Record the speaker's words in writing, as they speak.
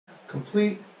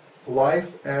complete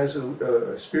life as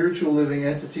a spiritual living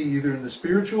entity, either in the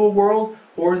spiritual world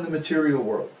or in the material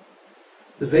world.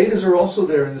 The Vedas are also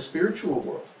there in the spiritual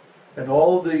world, and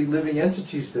all the living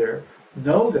entities there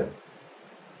know them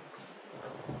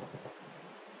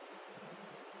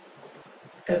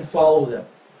and follow them,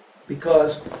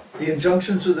 because the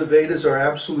injunctions of the Vedas are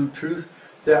absolute truth.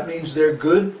 That means they're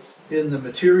good in the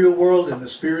material world, in the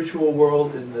spiritual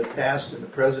world, in the past, in the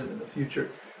present, in the future,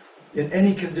 in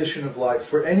any condition of life,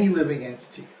 for any living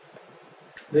entity.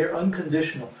 They're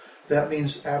unconditional. That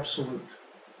means absolute.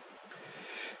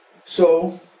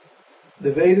 So,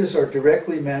 the Vedas are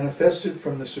directly manifested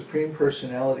from the Supreme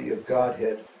Personality of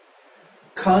Godhead.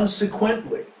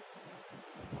 Consequently,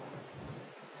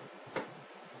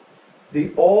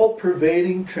 the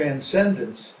all-pervading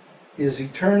transcendence is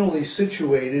eternally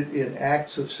situated in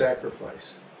acts of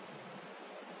sacrifice.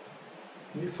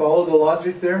 You follow the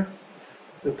logic there?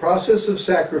 The process of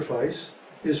sacrifice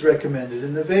is recommended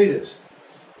in the Vedas.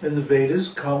 And the Vedas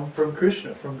come from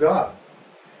Krishna, from God.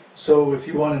 So if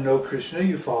you want to know Krishna,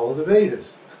 you follow the Vedas.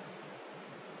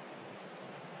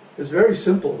 It's very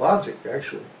simple logic,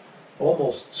 actually.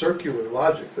 Almost circular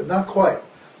logic, but not quite.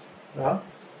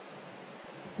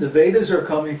 The Vedas are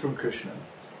coming from Krishna,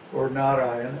 or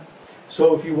Narayana.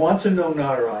 So if you want to know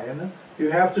Narayana,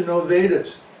 you have to know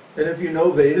Vedas. And if you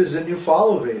know Vedas, then you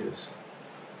follow Vedas.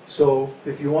 So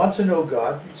if you want to know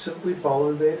God, you simply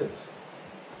follow the Vedas.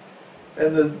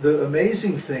 And the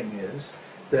amazing thing is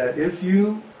that if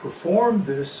you perform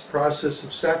this process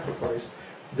of sacrifice,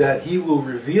 that He will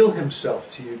reveal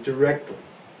Himself to you directly.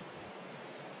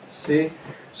 See?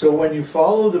 So when you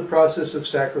follow the process of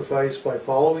sacrifice by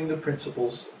following the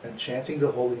principles and chanting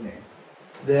the holy name,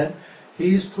 then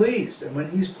He's pleased. And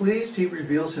when He's pleased, He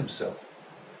reveals Himself.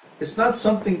 It's not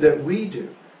something that we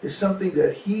do. It's something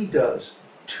that He does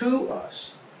to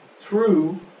us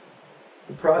through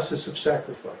the process of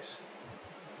sacrifice.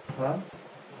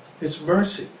 It's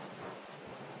mercy.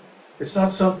 It's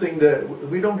not something that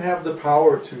we don't have the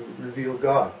power to reveal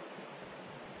God.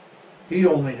 He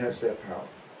only has that power.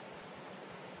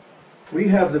 We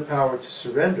have the power to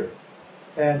surrender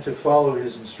and to follow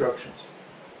His instructions.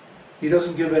 He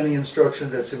doesn't give any instruction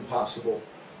that's impossible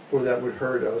or that would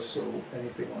hurt us or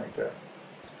anything like that.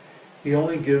 He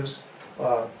only gives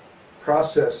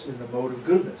process in the mode of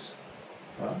goodness.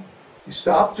 You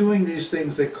stop doing these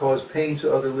things that cause pain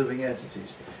to other living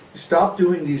entities. You stop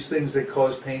doing these things that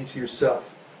cause pain to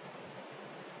yourself.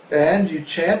 And you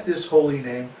chant this holy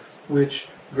name, which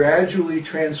gradually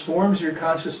transforms your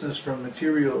consciousness from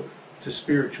material to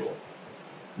spiritual.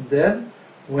 And then,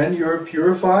 when you're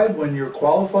purified, when you're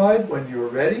qualified, when you're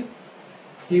ready,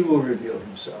 He will reveal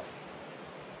Himself.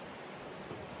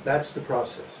 That's the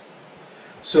process.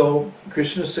 So,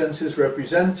 Krishna sends His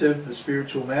representative, the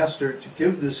spiritual master, to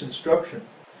give this instruction.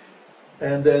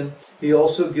 And then He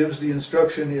also gives the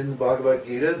instruction in the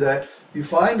Bhagavad-gītā that you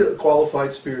find a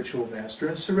qualified spiritual master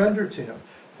and surrender to him.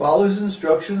 Follow his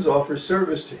instructions, offer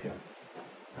service to him.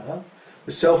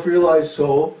 The self-realized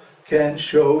soul can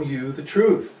show you the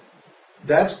truth.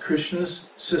 That's Krishna's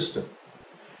system.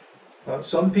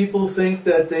 Some people think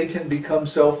that they can become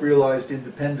self-realized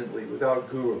independently without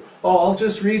guru. Oh, I'll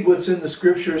just read what's in the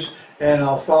scriptures and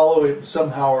I'll follow it, and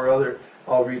somehow or other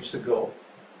I'll reach the goal.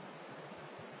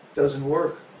 Doesn't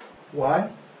work.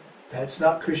 Why? That's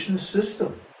not Krishna's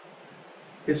system.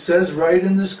 It says right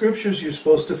in the scriptures you're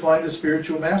supposed to find a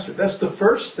spiritual master. That's the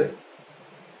first thing.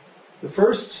 The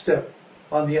first step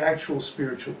on the actual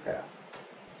spiritual path.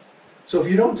 So if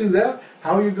you don't do that,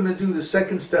 how are you going to do the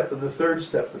second step and the third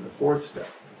step and the fourth step?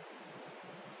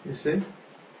 You see?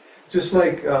 Just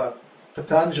like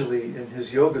Patanjali in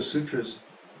his Yoga Sutras,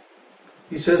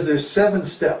 he says there's 7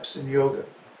 steps in yoga.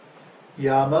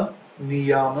 Yama,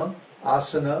 niyama,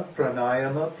 asana,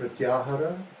 pranayama,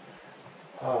 pratyahara,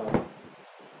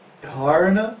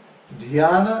 dharana,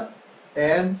 dhyana,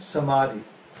 and samadhi.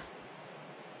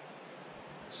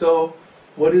 So,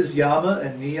 what is yama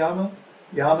and niyama?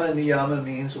 Yama and niyama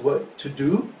means what to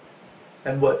do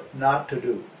and what not to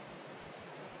do.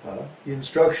 The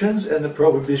instructions and the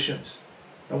prohibitions.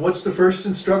 And what's the first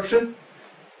instruction?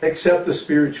 Accept the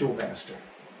spiritual master.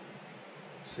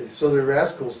 See, so they're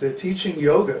rascals. They're teaching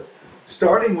yoga,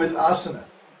 starting with asana.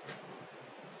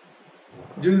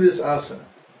 Do this asana.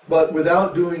 But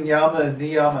without doing yama and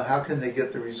niyama, how can they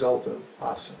get the result of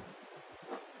asana?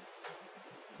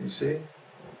 You see?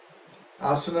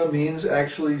 Asana means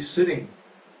actually sitting.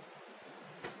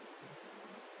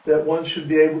 That one should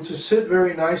be able to sit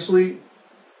very nicely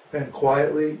and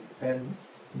quietly and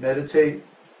meditate,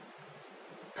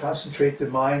 concentrate the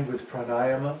mind with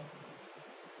pranayama,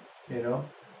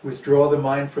 withdraw the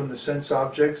mind from the sense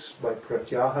objects by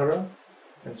pratyahara,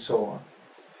 and so on.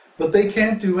 But they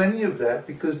can't do any of that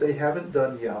because they haven't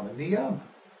done yama niyama.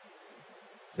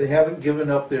 They haven't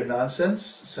given up their nonsense,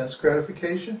 sense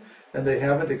gratification, and they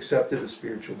haven't accepted a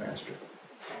spiritual master.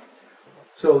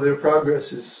 So their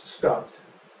progress is stopped.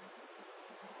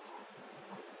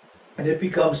 And it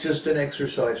becomes just an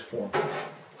exercise form.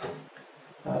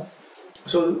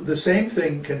 So the same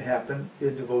thing can happen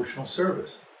in devotional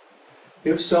service.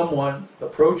 If someone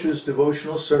approaches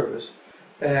devotional service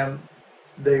and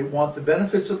they want the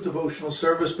benefits of devotional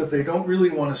service, but they don't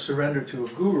really want to surrender to a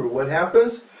guru, what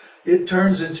happens? It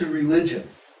turns into religion.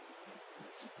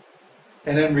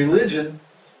 And in religion,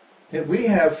 we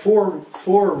have four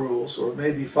rules, or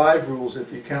maybe 5 rules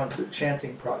if you count the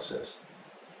chanting process.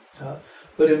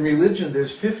 But in religion,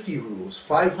 there's 50 rules,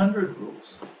 500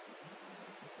 rules.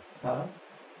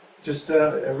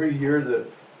 Every year, the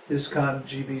ISKCON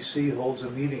GBC holds a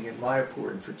meeting in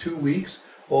Mayapur, and for 2 weeks,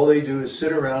 all they do is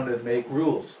sit around and make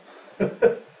rules.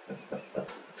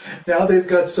 Now they've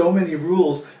got so many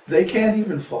rules, they can't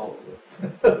even follow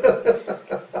them.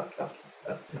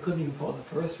 They couldn't even follow the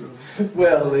first rule.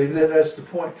 Well, that's the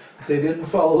point. They didn't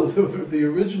follow the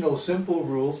original simple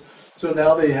rules, so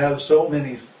now they have so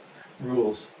many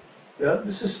rules.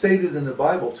 This is stated in the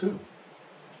Bible too.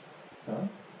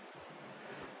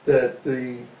 That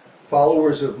the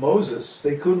followers of Moses,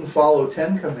 they couldn't follow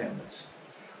 10 commandments.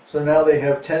 So now they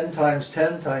have 10 times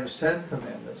 10 times 10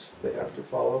 commandments they have to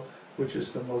follow, which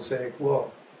is the Mosaic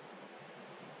law.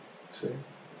 See?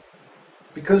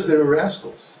 Because they're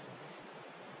rascals.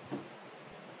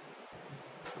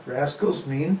 Rascals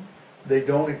mean they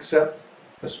don't accept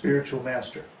a spiritual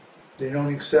master. They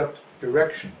don't accept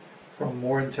direction from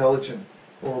more intelligent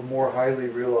or more highly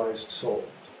realized soul.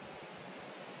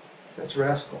 That's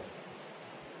rascal.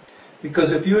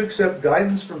 Because if you accept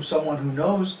guidance from someone who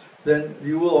knows, then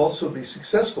you will also be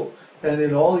successful. And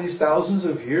in all these thousands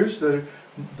of years, the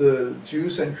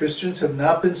Jews and Christians have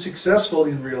not been successful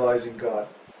in realizing God.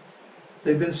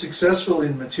 They've been successful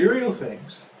in material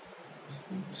things,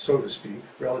 so to speak,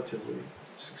 relatively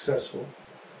successful.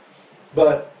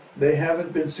 But they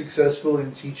haven't been successful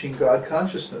in teaching God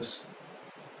consciousness.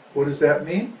 What does that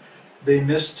mean? They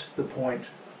missed the point.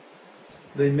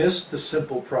 They missed the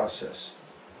simple process.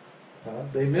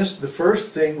 They missed the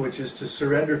first thing, which is to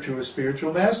surrender to a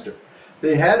spiritual master.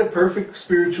 They had a perfect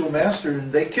spiritual master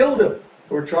and they killed him,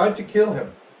 or tried to kill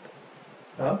him.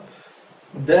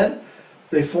 Then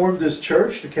they formed this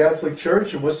church, the Catholic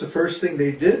Church, and what's the first thing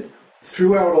they did?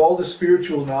 Threw out all the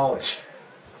spiritual knowledge.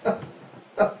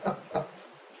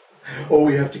 Oh,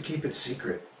 we have to keep it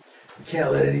secret. We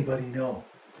can't let anybody know.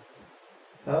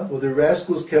 Well, the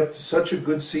rascals kept such a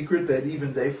good secret that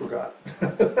even they forgot.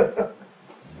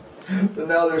 But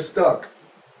now they're stuck.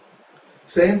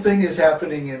 Same thing is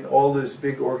happening in all these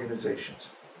big organizations.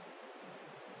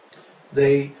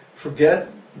 They forget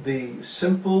the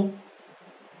simple,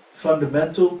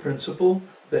 fundamental principle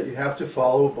that you have to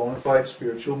follow a bona fide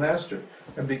spiritual master.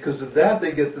 And because of that,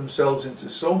 they get themselves into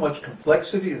so much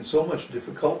complexity and so much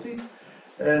difficulty,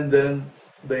 and then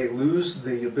they lose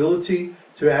the ability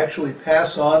to actually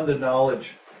pass on the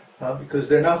knowledge because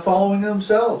they're not following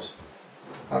themselves.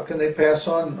 How can they pass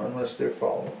on unless they're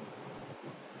following?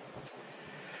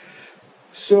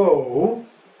 So,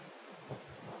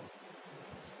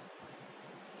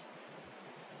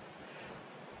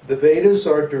 the Vedas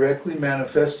are directly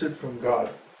manifested from God.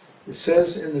 It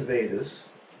says in the Vedas,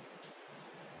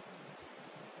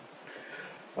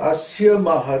 Asya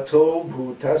mahato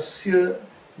bhutasya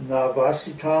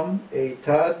navasitam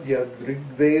etad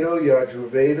yadrigvedo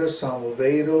yajurveda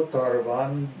samvedo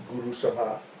tarvan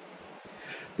gurusaha.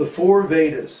 The 4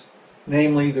 Vedas,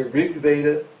 namely the Rig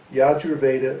Veda, Yajur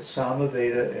Veda,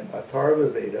 Samaveda, and Atharva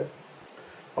Veda,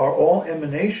 are all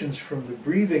emanations from the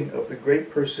breathing of the great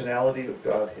personality of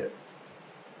Godhead.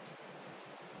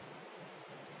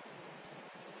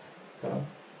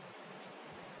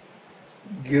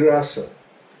 Girasa.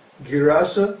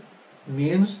 Girasa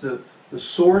means the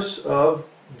source of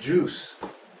juice.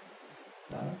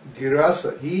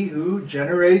 Girasa, he who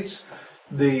generates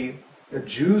the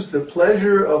juice, the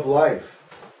pleasure of life,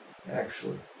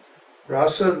 actually.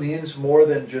 Rasa means more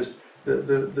than just,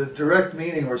 the direct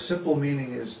meaning or simple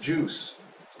meaning is juice,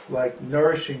 like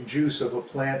nourishing juice of a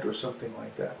plant or something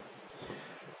like that.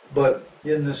 But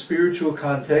in the spiritual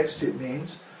context, it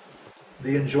means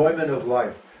the enjoyment of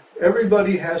life.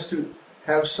 Everybody has to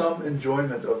have some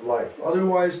enjoyment of life.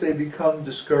 Otherwise, they become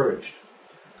discouraged.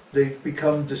 They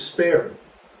become despairing.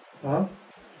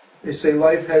 They say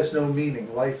life has no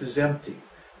meaning. Life is empty.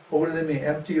 Well, what do they mean?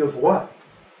 Empty of what?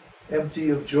 Empty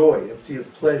of joy, empty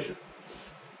of pleasure.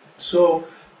 So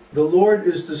the Lord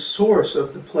is the source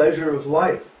of the pleasure of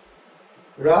life.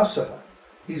 Rasa.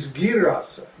 He's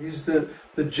girasa. He's the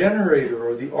generator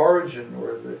or the origin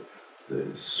or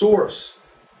the source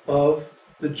of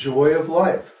the joy of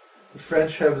life. The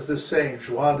French have this saying,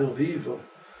 joie de vivre,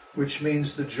 which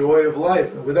means the joy of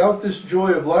life. And without this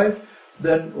joy of life,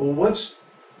 then what's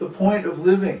the point of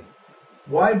living?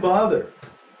 Why bother?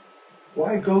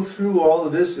 Why go through all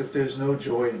of this if there's no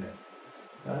joy in it?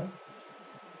 Huh?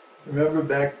 Remember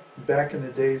back in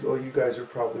the days, oh, you guys are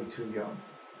probably too young.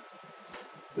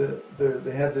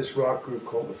 They had this rock group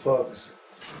called the Fugs.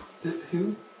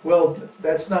 Who? Well,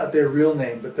 that's not their real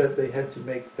name, but that they had to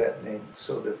make that name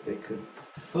so that they could...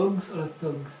 Fugs or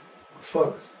thugs?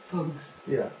 Fugs. Fugs.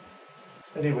 Yeah.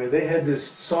 Anyway, they had this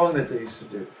song that they used to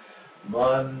do.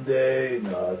 Monday,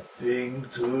 nothing.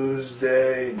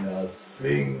 Tuesday,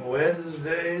 nothing.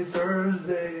 Wednesday,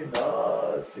 Thursday,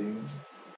 nothing.